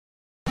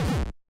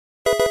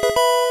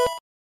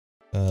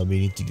We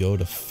need to go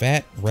to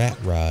Fat Rat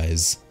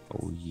Rise.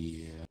 Oh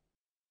yeah.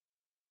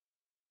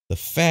 The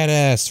fat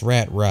ass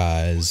rat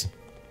rise.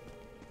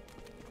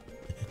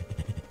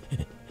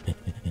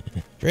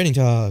 Training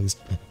dogs.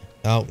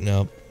 Oh,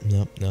 nope.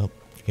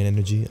 Freaking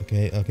energy.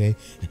 Okay.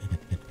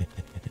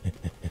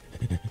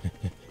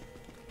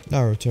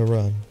 Naruto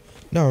run.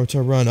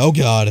 Naruto run. Oh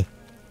god.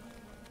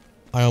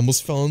 I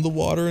almost fell in the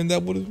water and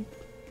that would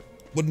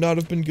not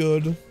have been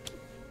good.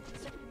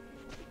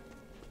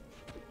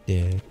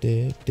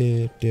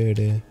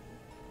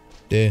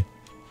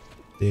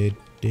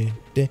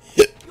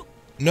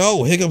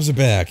 No, hiccups are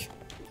back.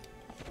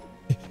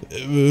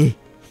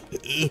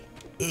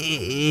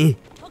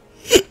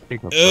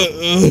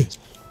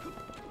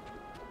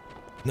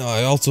 No,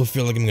 I also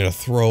feel like I'm gonna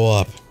throw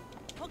up.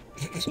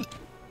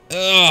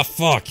 Ah,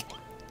 fuck.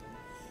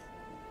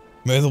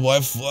 May the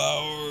white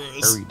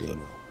flowers. Hurry,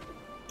 Daniel.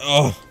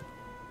 Oh.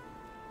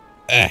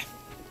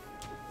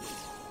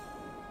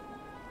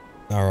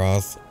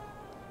 Malroth.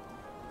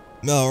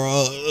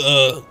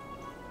 Malroth.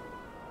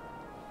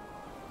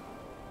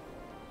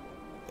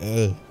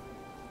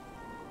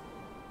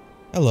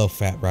 Hello,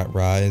 Fat Rat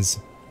Rise.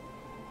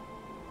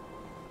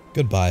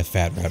 Goodbye,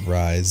 Fat Rat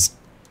Rise.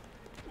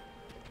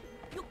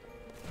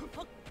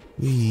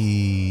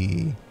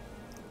 Wee.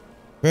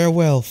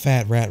 Farewell,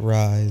 Fat Rat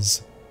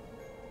Rise.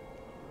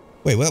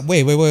 Wait, what?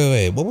 Wait.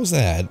 What was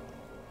that?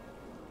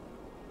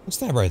 What's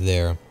that right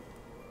there?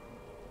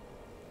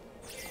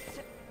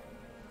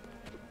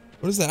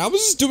 What is that? I was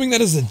just doing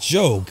that as a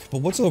joke, but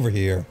what's over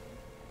here?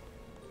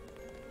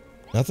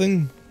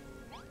 Nothing?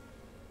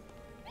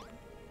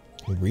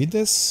 Can we read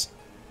this?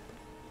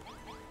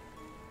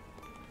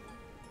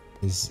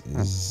 That's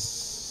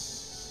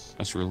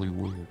really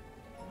weird.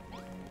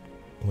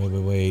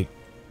 Wait.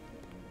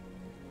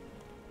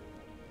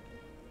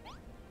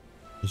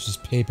 There's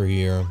just paper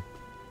here.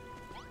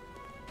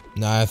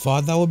 Nah, I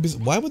thought that would be.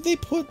 Why would they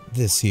put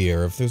this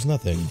here if there's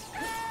nothing?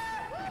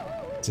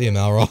 See you,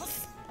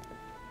 Malroth.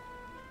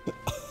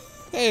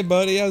 Hey,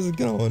 buddy, how's it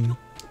going?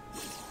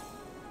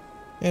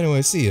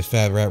 Anyway, see you,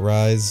 Fat Rat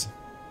Rise.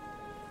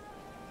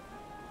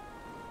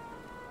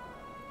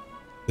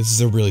 This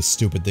is a really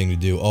stupid thing to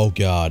do. Oh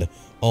god.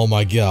 Oh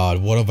my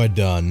god, what have I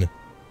done?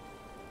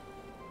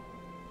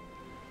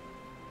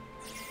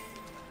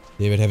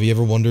 David, have you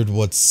ever wondered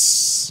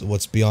what's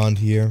beyond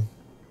here?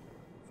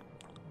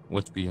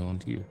 What's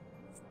beyond here?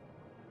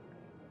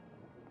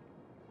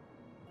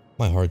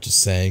 My heart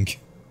just sank.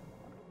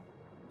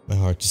 My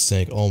heart just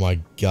sank. Oh my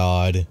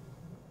god.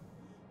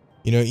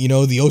 You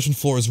know, the ocean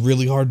floor is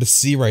really hard to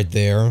see right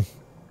there.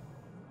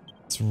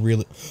 It's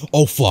really...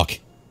 Oh, fuck.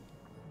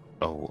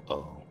 Oh.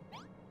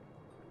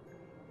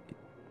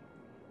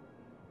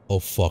 Oh,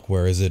 fuck,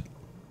 where is it?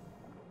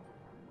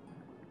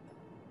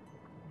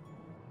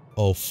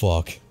 Oh,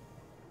 fuck.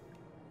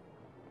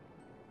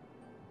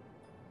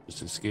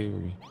 This is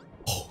scary.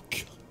 Oh,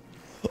 god.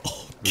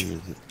 Oh, Where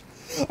god.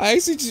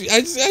 is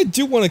it? I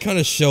do want to kind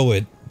of show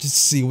it, just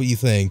to see what you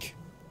think.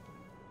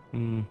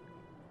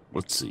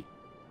 Let's see.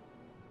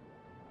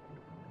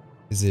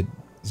 Is it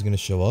gonna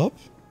show up?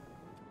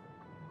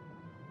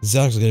 This is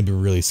actually gonna be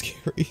really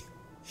scary.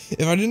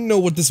 If I didn't know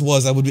what this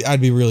was,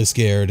 I'd be really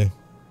scared.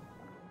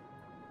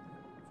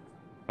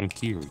 I'm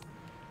curious.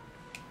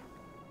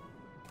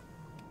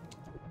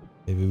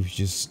 Maybe we should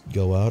just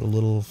go out a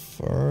little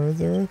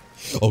farther.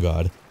 Oh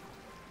god.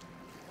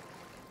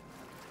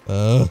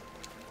 No,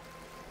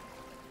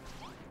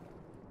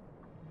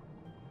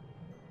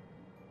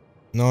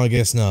 I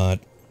guess not.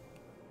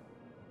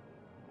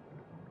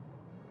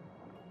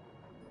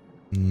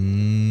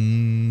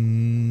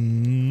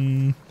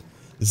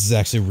 This is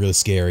actually really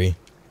scary.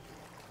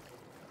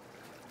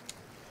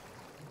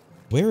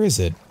 Where is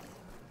it?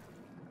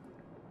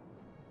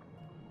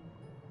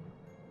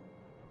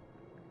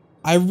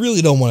 I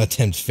really don't want to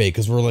tempt fate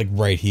because we're like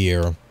right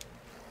here.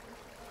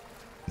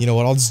 You know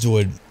what? I'll just do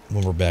it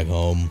when we're back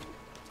home.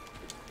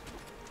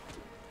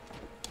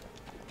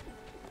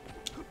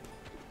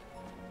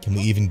 Can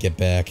we even get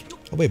back?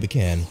 Oh wait, we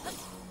can.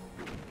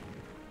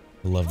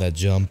 I love that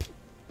jump.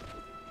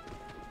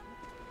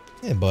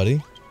 Hey,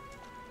 buddy.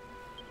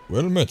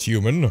 Well met,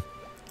 human.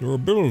 You're a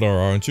builder,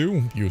 aren't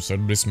you? You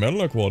certainly smell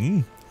like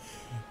one.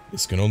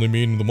 This can only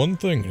mean the one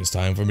thing. It's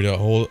time for me to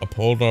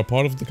uphold our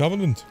part of the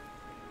covenant.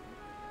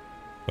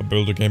 A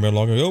builder came here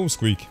long ago,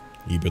 Squeak.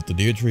 He built the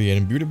deer tree and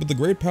imbued it with the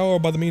great power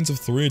by the means of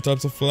 3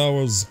 types of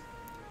flowers.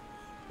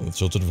 When the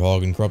children of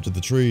Hagen corrupted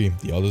the tree,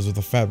 the others of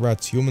the fat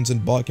rats, humans,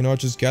 and barking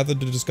archers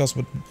gathered to discuss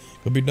what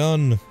could be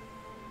done.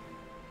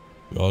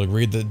 We all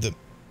agreed that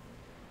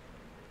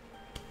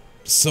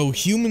So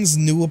humans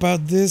knew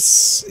about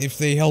this if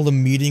they held a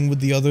meeting with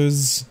the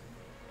others,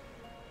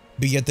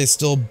 but yet they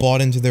still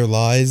bought into their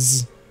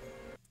lies?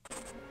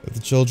 With the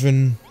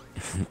children?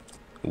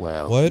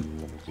 Wow. What?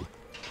 Humanity.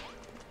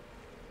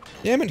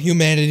 Damn it,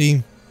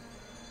 humanity.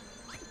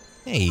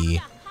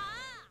 Hey.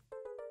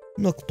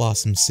 Milk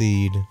blossom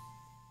seed.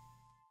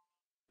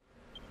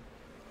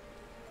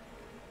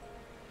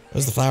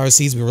 Those the flower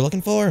seeds we were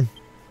looking for?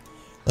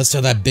 Let's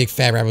tell that big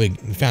fat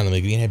rabbit we found them.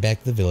 We can head back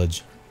to the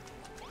village.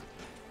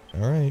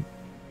 Alright.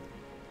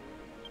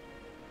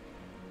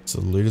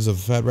 So the leaders of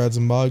the Fat Rats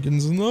and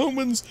Moggins and the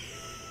Omens.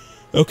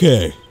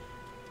 Okay.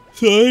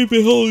 So I've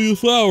been holding the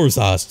flowers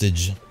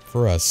hostage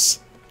for us.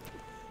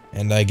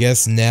 And I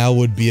guess now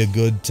would be a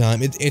good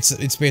time.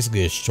 It's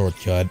basically a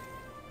shortcut.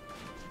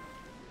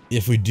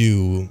 If we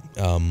do,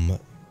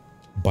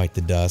 bite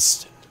the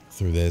dust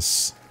through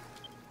this.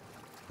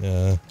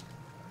 Oh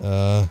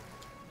god,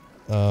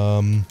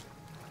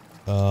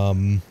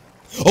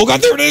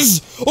 there it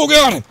is! Oh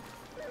god!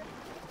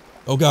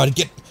 Oh god,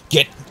 get.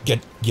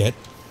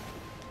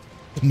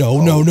 No,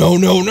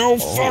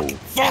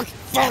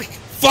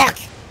 fuck!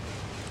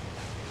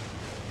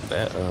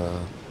 That,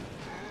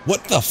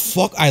 What the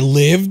fuck? I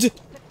lived?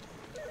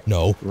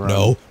 No.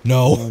 Run.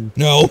 No. Run.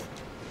 No.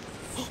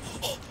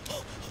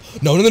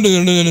 Run!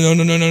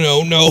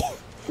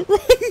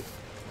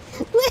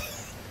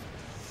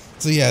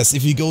 So yes,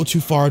 if you go too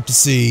far out to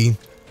sea,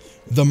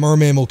 the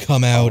merman will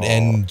come out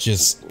and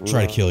just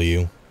try to kill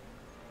you.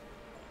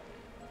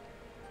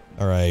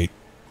 Alright.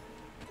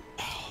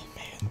 Oh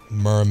man.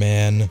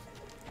 Merman.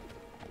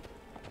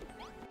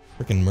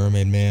 Frickin'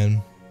 mermaid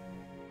man.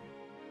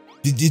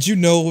 Did you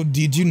know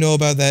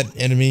about that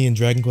enemy in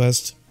Dragon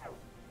Quest?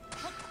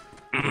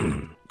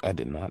 I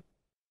did not.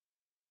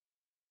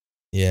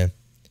 Yeah.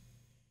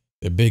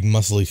 They're big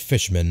muscly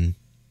fishmen.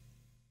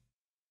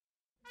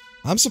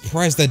 I'm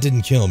surprised that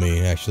didn't kill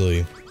me,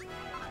 actually.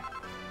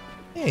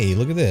 Hey,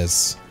 look at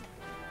this.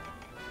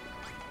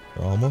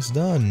 We're almost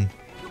done.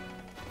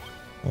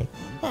 Right.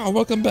 Oh,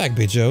 welcome back,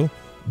 Bijo.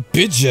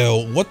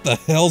 Bijo, what the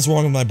hell's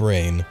wrong with my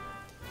brain?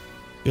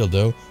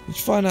 Bildo, did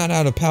you find out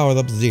how to power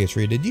up the Zeta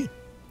tree, did you?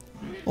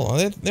 Oh,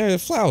 there's a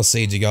flower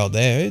seed you got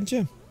there, didn't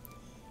you?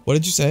 What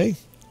did you say?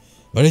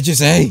 What did you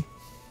say?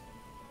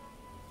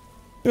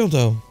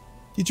 Bildo,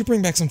 did you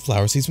bring back some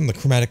flower seeds from the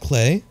chromatic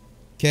clay?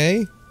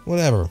 Okay,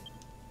 whatever.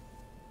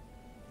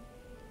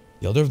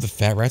 The elder of the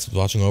Fat Rats was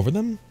watching over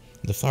them?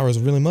 The flowers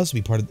really must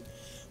be part of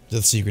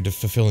the secret of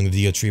fulfilling the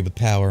Dio tree with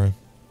power.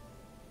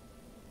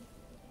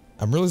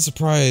 I'm really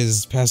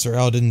surprised Pastor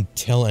Al didn't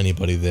tell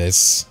anybody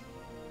this.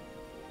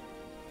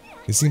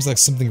 It seems like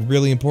something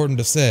really important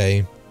to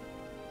say.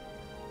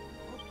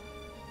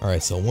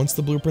 Alright, so once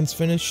the blueprint's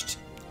finished,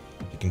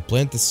 you can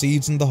plant the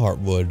seeds in the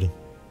heartwood.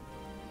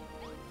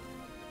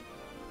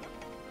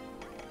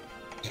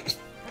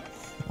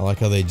 I like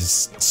how they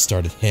just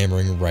started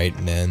hammering right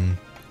then.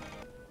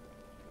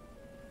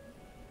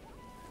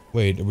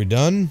 Wait, are we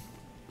done?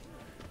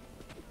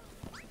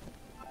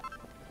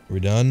 Are we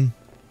done?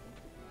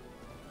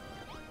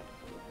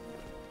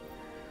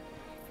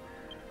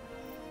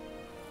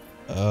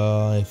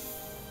 I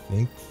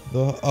think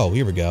the... Oh,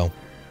 here we go.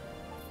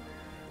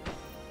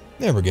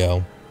 There we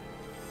go.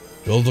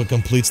 Builder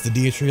completes the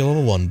Dietrich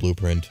level 1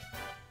 blueprint.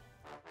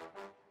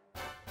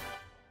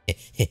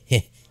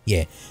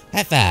 Yeah,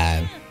 high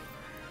five.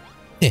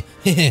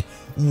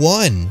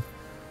 1.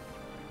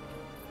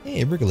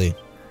 Hey, Wrigley.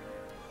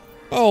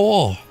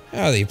 Oh,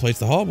 how you placed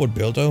the hardwood,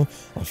 Bildo.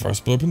 Our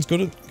first blueprint's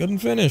good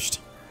and finished.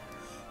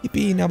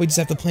 Yippee, now we just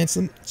have to plant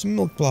some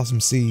milk blossom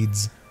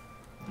seeds.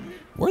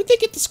 Where did they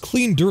get this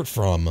clean dirt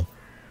from?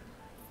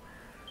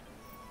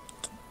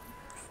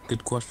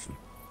 Good question.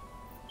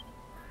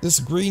 This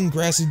green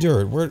grassy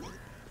dirt, where'd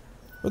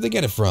they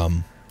get it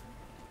from?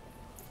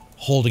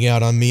 Holding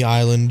out on me,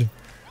 island.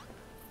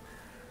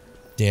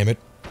 Damn it.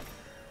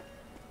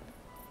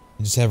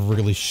 You just have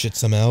Wrigley shit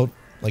some out,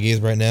 like he is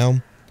right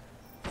now.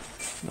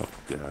 Oh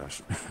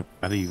gosh.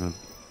 I didn't even...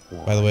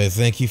 By the way,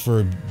 thank you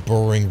for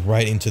burrowing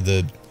right into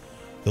the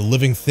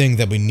living thing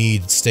that we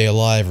need to stay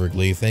alive,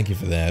 Wrigley. Thank you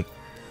for that.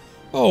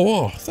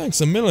 Oh, thanks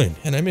a million,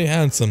 and I may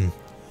handsome.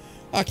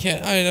 I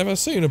never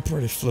seen a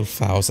pretty little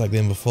flowers like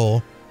them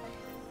before.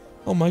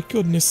 Oh my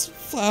goodness,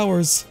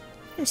 flowers.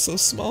 They're so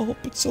small,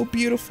 but so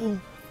beautiful.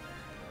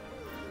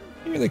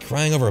 You're really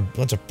crying over a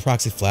bunch of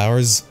proxy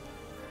flowers?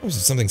 Or is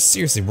there something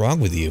seriously wrong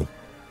with you?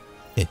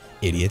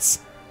 Idiots.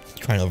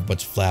 Crying over a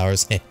bunch of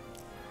flowers. Hate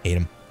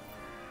them.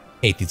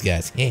 Hate these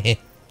guys.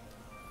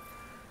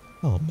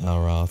 Oh,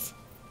 Malroth.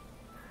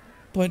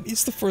 But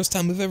it's the first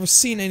time we've ever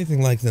seen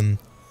anything like them.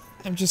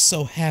 I'm just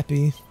so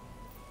happy.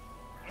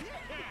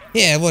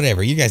 Yeah,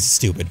 whatever. You guys are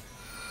stupid.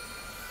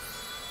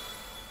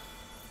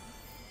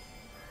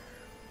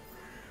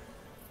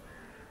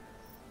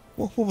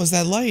 What was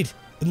that light?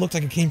 It looked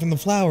like it came from the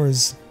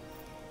flowers.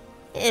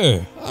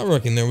 I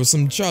reckon there was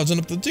some charging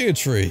up the deer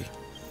tree.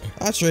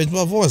 I changed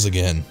my voice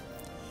again.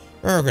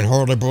 I can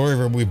hardly believe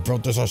that we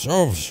built this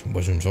ourselves. It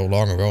wasn't so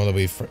long ago that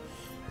we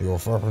were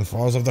frequent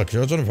foes of the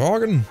children of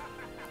Hagen.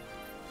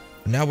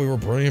 Now we were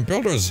brilliant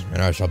builders,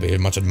 and I shall be a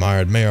much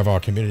admired mayor of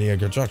our community of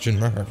construction.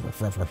 Does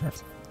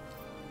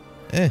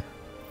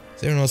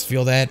anyone else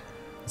feel that?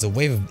 It's a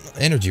wave of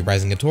energy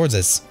rising towards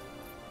us.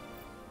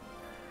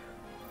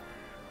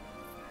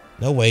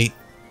 No, wait.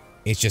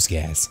 It's just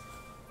gas.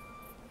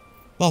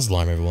 False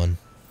alarm, everyone.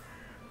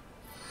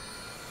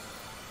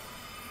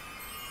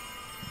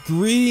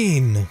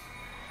 Green!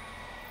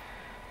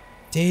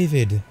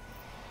 David.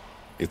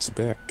 It's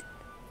back.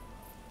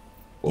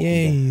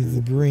 Yay,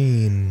 the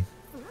green.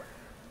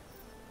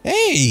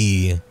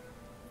 Hey!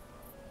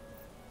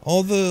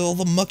 All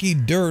the mucky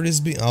dirt is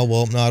being... Oh,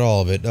 well, not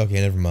all of it.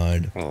 Okay, never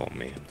mind. Oh,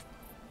 man.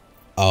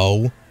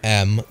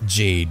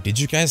 OMG. Did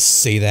you guys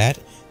see that?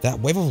 That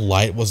wave of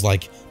light was,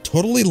 like,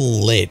 totally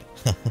lit.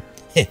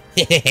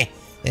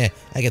 Yeah,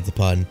 I get the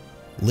pun.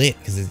 Lit,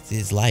 because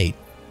it's light.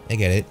 I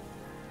get it.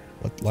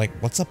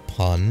 What's a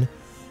pun?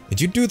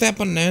 Did you do that,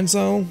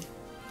 Bonanzo?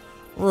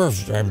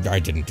 I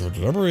didn't do it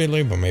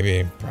deliberately, but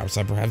maybe, perhaps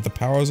I have the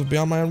powers of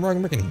beyond my own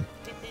reckoning.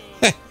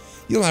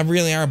 You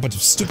really are a bunch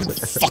of stupid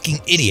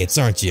fucking idiots,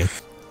 aren't you?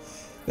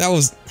 That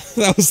was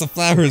the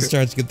flowers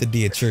trying to get the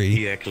D tree.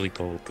 He actually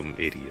called them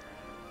idiot.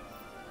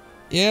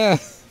 Yeah,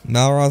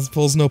 Malroth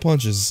pulls no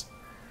punches.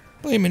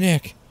 Blame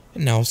Nick,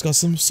 and now it's got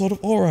some sort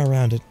of aura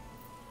around it.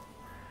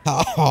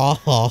 Ha ha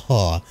ha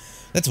ha.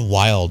 That's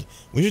wild.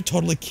 We should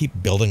totally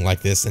keep building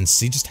like this and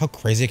see just how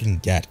crazy it can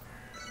get.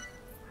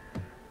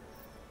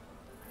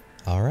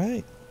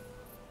 Alright.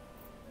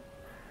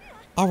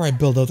 Alright,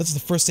 Bildo, that's the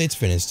first stage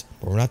finished,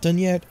 but we're not done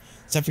yet.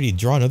 It's time for you to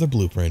draw another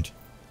blueprint.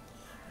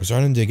 We're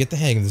starting to get the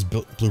hang of this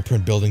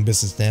blueprint building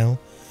business now,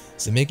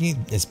 so making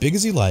it as big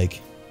as you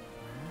like.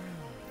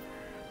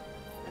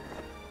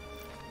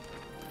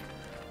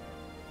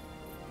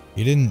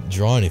 He didn't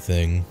draw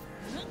anything.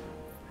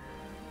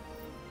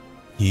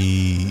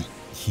 He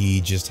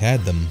just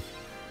had them.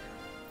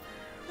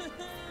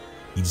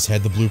 He just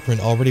had the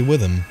blueprint already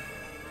with him.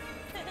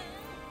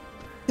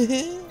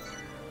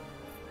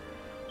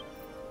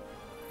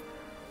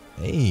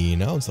 Hey,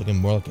 now it's looking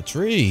more like a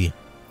tree.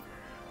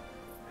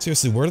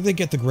 Seriously, where did they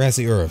get the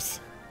grassy earth?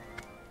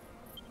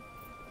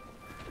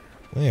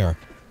 Where?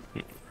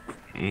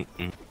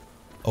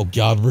 Oh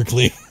god,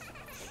 Wrigley.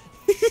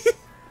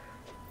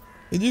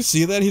 Did you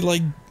see that? He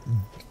like...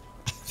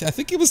 I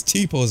think he was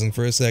T-posing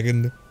for a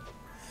second.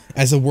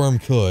 As a worm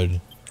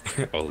could.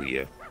 Oh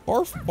yeah.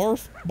 Barf,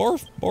 barf,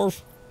 barf,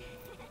 barf.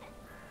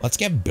 Let's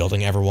get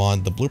building,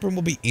 everyone. The blueprint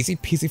will be easy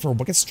peasy for a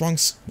wicked strong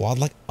squad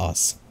like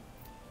us.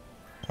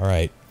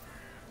 Alright.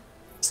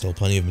 Still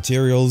plenty of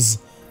materials.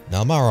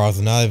 Now Malroth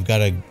and I've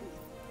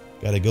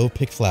gotta go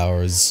pick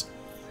flowers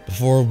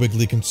before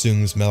Wiggly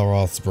consumes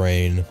Malroth's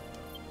brain.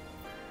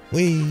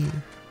 Whee!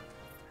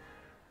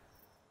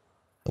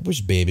 I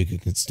wish Baby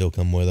could still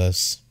come with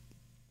us.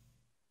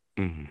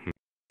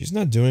 She's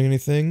not doing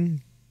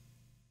anything.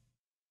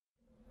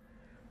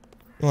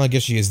 Well, I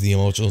guess she is the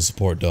emotional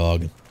support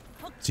dog.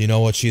 So you know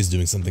what? She is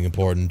doing something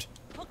important.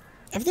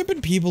 Have there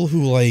been people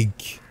who,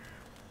 like,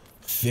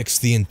 fix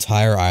the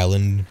entire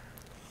island?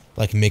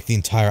 Like, make the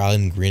entire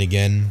island green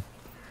again?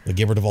 Like,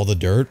 get rid of all the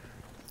dirt?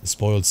 The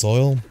spoiled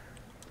soil?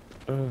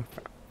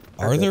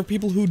 Are there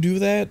people who do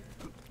that?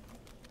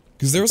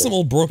 Because there are some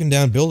old broken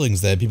down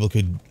buildings that people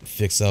could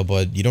fix up,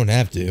 but you don't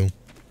have to.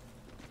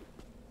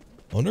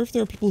 I wonder if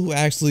there are people who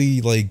actually,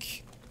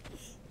 like,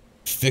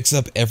 fix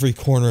up every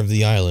corner of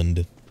the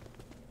island.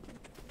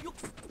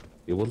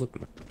 It will look.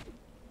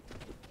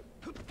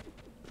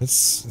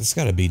 This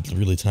gotta be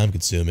really time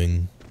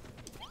consuming.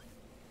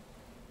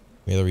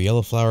 We have the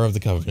yellow flower of the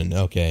covenant.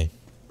 Okay.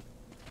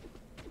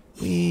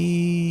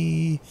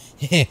 Whee!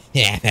 Yeah,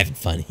 I'm having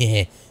fun.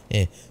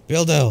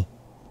 Bildo,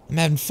 I'm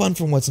having fun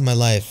for once in my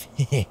life.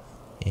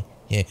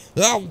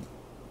 Oh!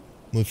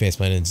 Move face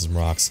plant into some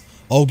rocks.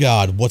 Oh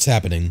god, what's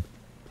happening?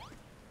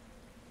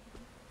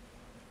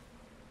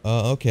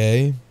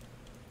 Okay.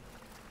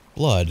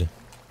 Blood.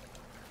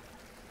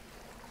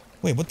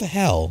 Wait, what the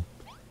hell?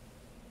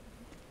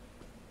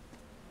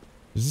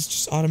 Does this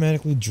just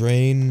automatically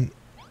drain?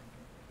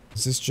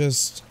 Is this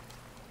just...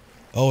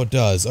 Oh, it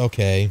does.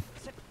 Okay.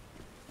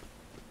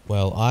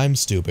 Well, I'm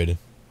stupid.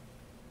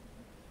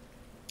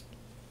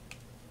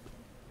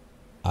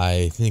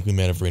 I think we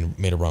might have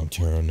made a wrong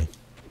turn.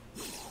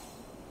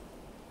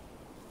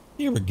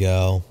 Here we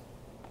go.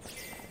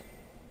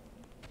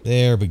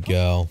 There we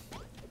go.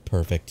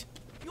 Perfect.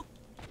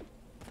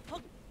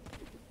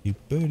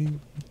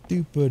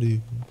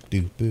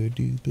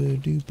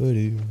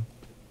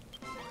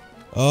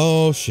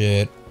 Oh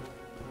shit.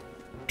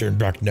 Turn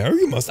back now,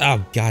 you must.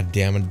 Oh god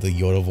damn it, the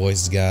Yoda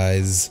voices,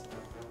 guys.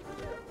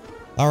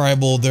 Alright,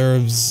 well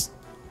there's...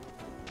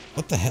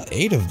 What the hell?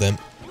 8 of them?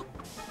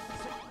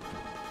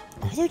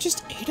 Are there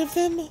just 8 of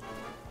them?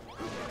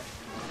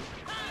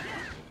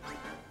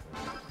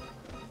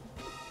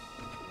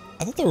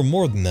 I thought there were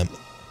more than them.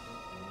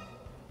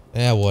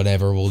 Eh,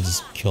 whatever, we'll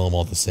just kill them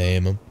all the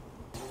same.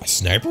 A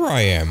sniper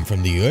I am,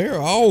 from the air?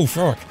 Oh,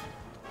 fuck.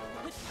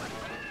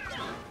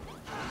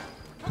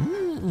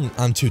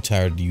 I'm too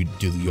tired to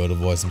do the Yoda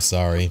voice, I'm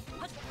sorry.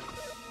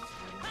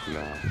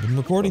 No. We've been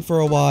recording for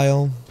a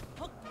while.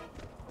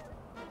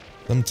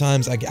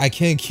 Sometimes I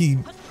can't keep...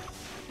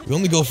 We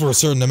only go for a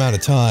certain amount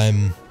of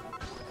time.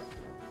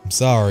 I'm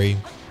sorry.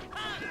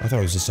 I thought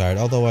I was just tired,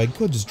 although I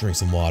could just drink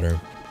some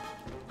water.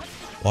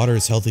 Water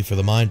is healthy for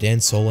the mind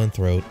and soul and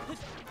throat.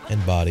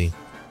 And body.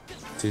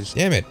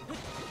 Damn it!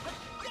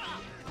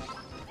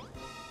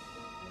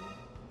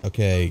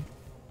 Okay.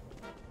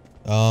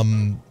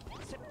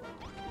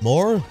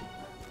 More?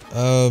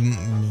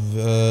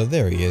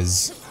 There he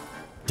is.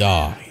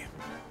 Die.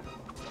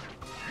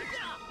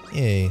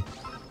 Yay.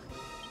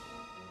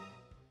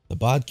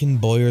 Bodkin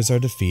Boyers are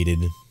defeated.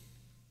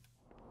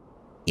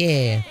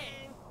 Yeah.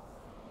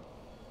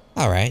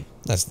 Alright,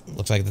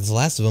 looks like that's the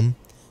last of them.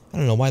 I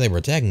don't know why they were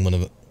attacking one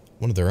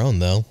of their own,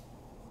 though.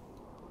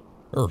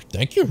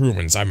 Thank you,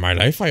 humans. My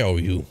life I owe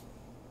you.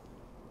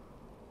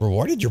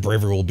 Rewarded your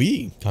bravery will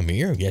be. Come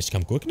here. Yes,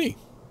 come quickly.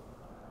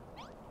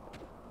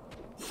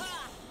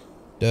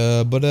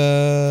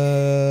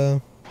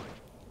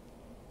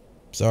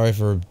 Sorry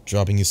for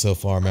dropping you so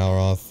far,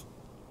 Malroth.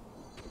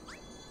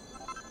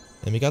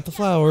 And we got the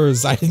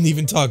flowers. I didn't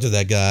even talk to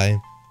that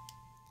guy.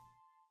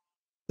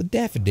 The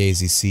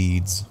daffodilly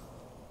seeds.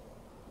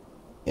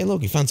 Hey,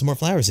 look, you found some more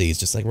flower seeds,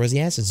 just like rosy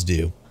acids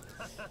do.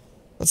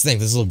 Let's thank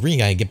this little green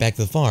guy and get back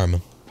to the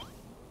farm.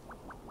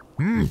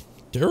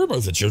 Terrible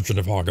the children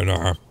of Hagen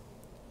are.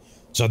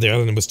 So the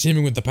island was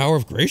teeming with the power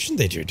of creation,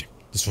 they did.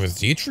 This was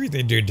the tree,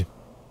 they did.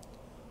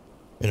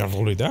 And not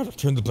only that,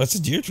 turned the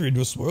blessed deer tree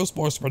into a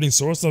spore-spreading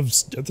source of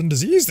death and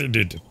disease, they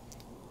did.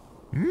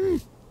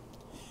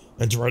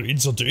 And to add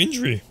insult to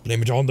injury,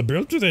 blame it on the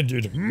builder, they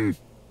did.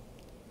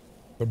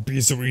 But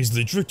being so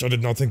easily tricked, I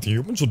did not think the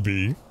humans would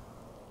be.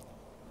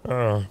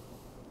 When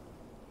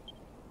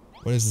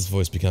is this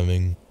voice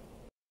becoming?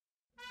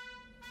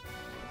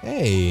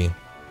 Hey!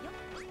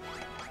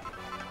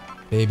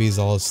 Baby's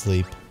all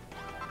asleep.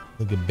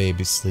 Look at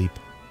baby sleep.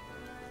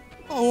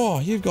 Oh,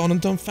 you've gone and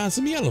done found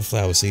some yellow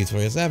flower seeds for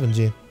us, haven't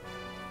you?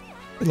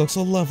 They look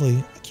so lovely.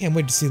 I can't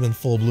wait to see them in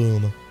full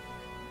bloom.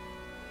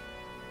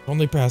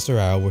 Only past our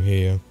hour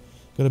here.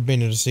 Could have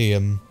been here to see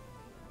him.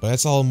 But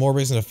that's all the more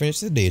reason to finish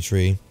the day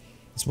tree.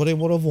 It's what I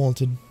would have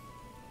wanted.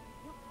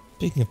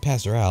 Speaking of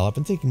Pastor Al, I've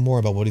been thinking more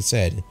about what he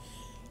said.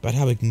 About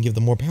how we can give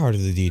them more power to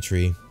the D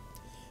tree.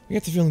 I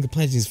get the feeling that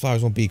planting these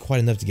flowers won't be quite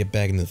enough to get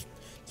back into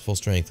full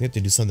strength. We have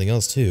to do something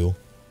else too.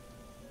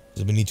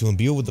 So we need to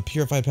imbue it with the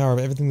purified power of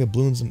everything that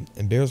blooms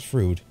and bears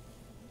fruit.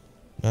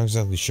 Not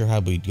exactly sure how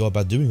we go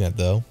about doing that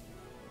though.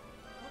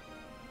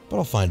 But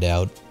I'll find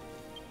out.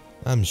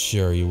 I'm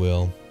sure you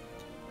will.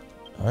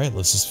 Alright,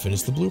 let's just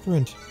finish the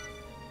blueprint.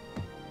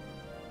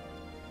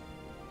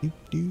 Doop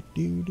doo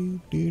doo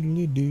doo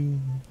doodly doo.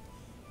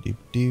 Doop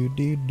doo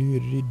doo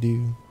doodly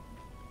doo.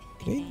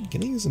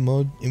 Can I use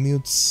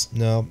emotes?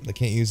 No, I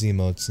can't use the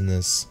emotes in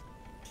this.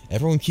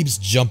 Everyone keeps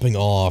jumping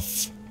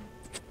off.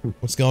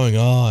 What's going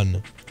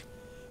on?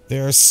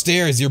 There are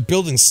stairs. You're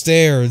building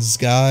stairs,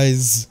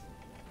 guys.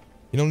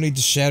 You don't need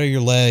to shatter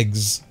your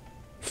legs.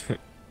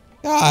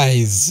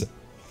 Guys!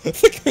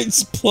 The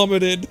guy's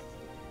plummeted.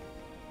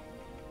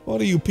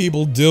 What are you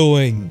people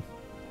doing?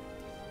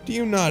 Do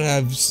you not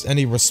have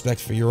any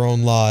respect for your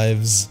own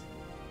lives?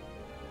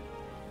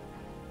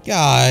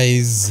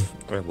 Guys!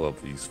 I love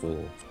these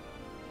fools.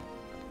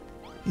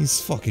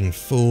 These fucking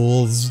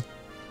fools.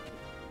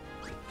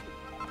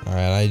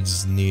 Alright, I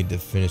just need to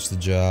finish the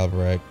job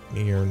right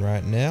here and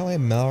right now. Hey,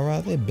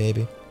 Malroth, hey,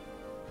 baby.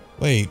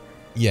 Wait,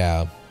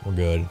 yeah, we're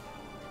good.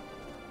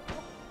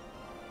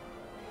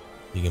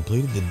 You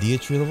completed the Dia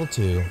Tree level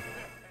 2.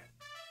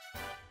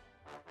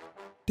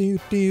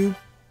 Doo.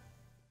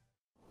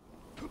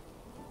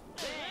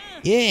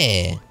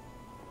 Yeah!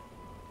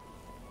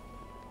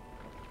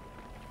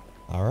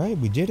 Alright,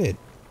 we did it.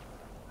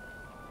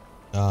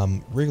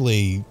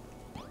 Wrigley.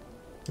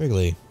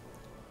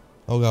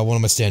 Oh god, what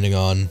am I standing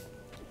on?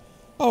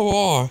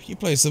 Oh, you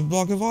placed a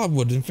block of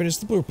hardwood and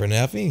finished the blueprint,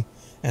 have you?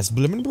 That's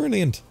bloomin'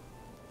 brilliant.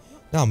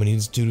 Now all we need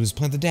to do is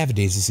plant the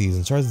daffodilly seeds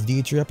and charge the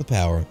D tree up with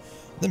power.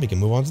 Then we can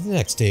move on to the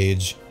next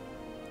stage.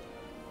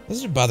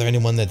 Doesn't it bother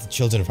anyone that the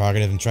children of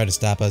Hagen haven't tried to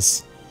stop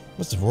us?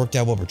 Must have worked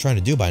out what we're trying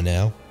to do by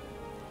now.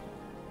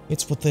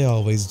 It's what they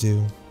always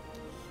do.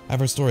 I've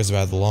heard stories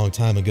about it a long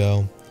time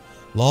ago.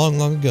 Long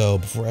ago,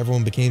 before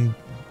everyone began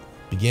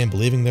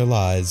believing their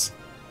lies.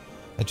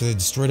 After they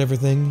destroyed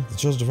everything, the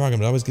children of Hagen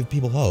would always give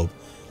people hope.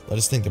 Let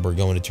us think that we're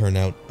going to turn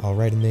out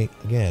alright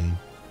again.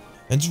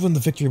 And just when the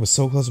victory was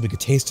so close that we could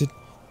taste it,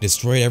 we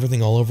destroyed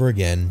everything all over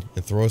again,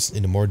 and throw us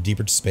into more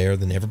deeper despair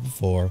than ever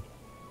before.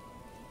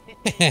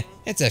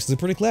 That's actually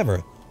pretty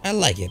clever. I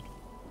like it.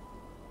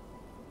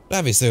 But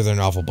obviously they're an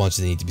awful bunch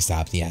that need to be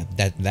stopped. Yeah,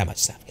 that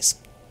much is obvious.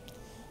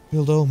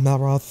 Hildo,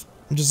 Malroth,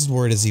 I'm just as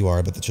worried as you are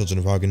about the children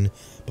of Hagen,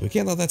 but we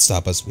can't let that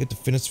stop us. We have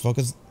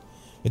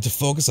to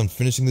focus on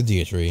finishing the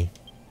Dia tree.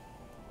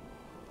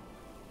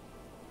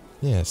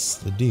 Yes,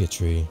 the Dia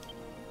tree.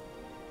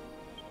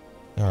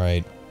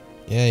 Alright.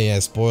 Yeah,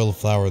 spoil the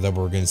flower that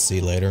we're gonna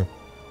see later.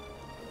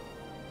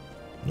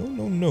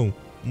 No.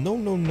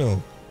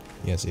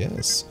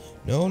 Yes.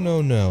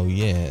 No,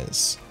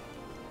 yes.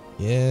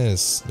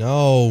 Yes,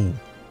 no.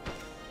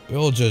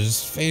 Bilja,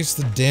 just face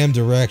the damn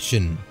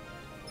direction.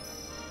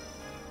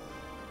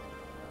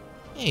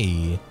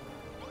 Hey.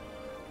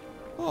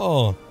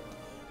 Oh.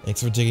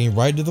 Thanks for taking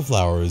right to the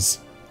flowers.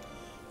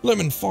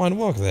 Lemon, fine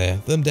work there.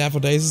 Them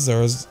daffodillies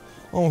are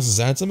almost as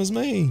handsome as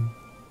me.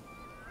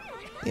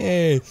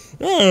 Yay.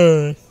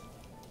 I'm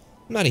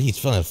not a huge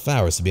fan of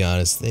flowers, to be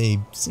honest. They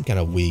seem kind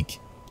of weak.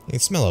 They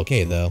smell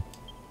okay, though.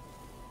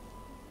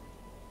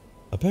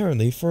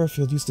 Apparently,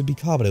 Furfield used to be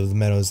carpeted with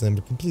meadows and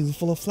were completely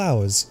full of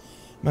flowers.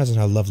 Imagine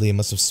how lovely it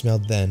must have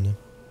smelled then.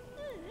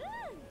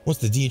 Once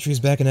the DA tree is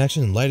back in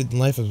action and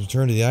life has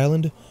returned to the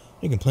island,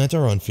 we can plant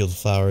our own field of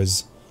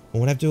flowers.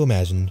 One would have to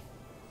imagine.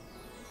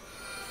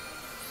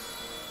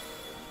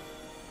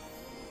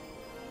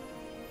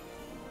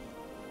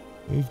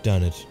 We've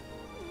done it.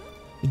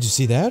 Did you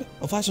see that?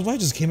 A flash of light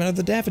just came out of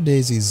the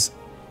daffodillies.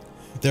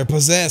 They're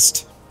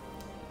possessed!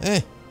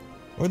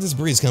 Where'd this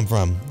breeze come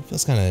from? It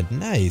feels kinda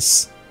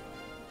nice.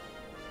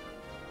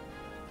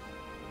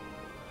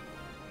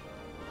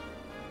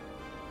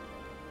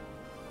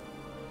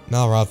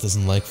 Malroth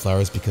doesn't like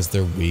flowers because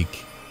they're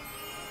weak.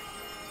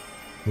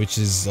 Which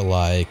is a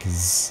lie,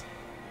 because...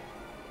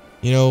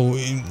 You know,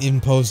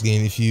 in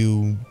post-game, if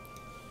you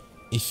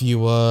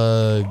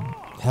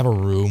have a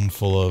room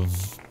full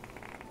of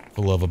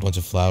a bunch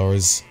of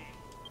flowers,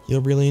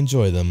 you'll really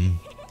enjoy them.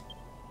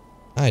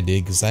 I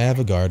did, because I have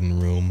a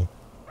garden room.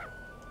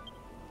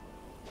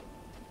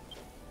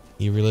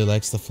 He really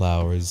likes the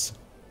flowers.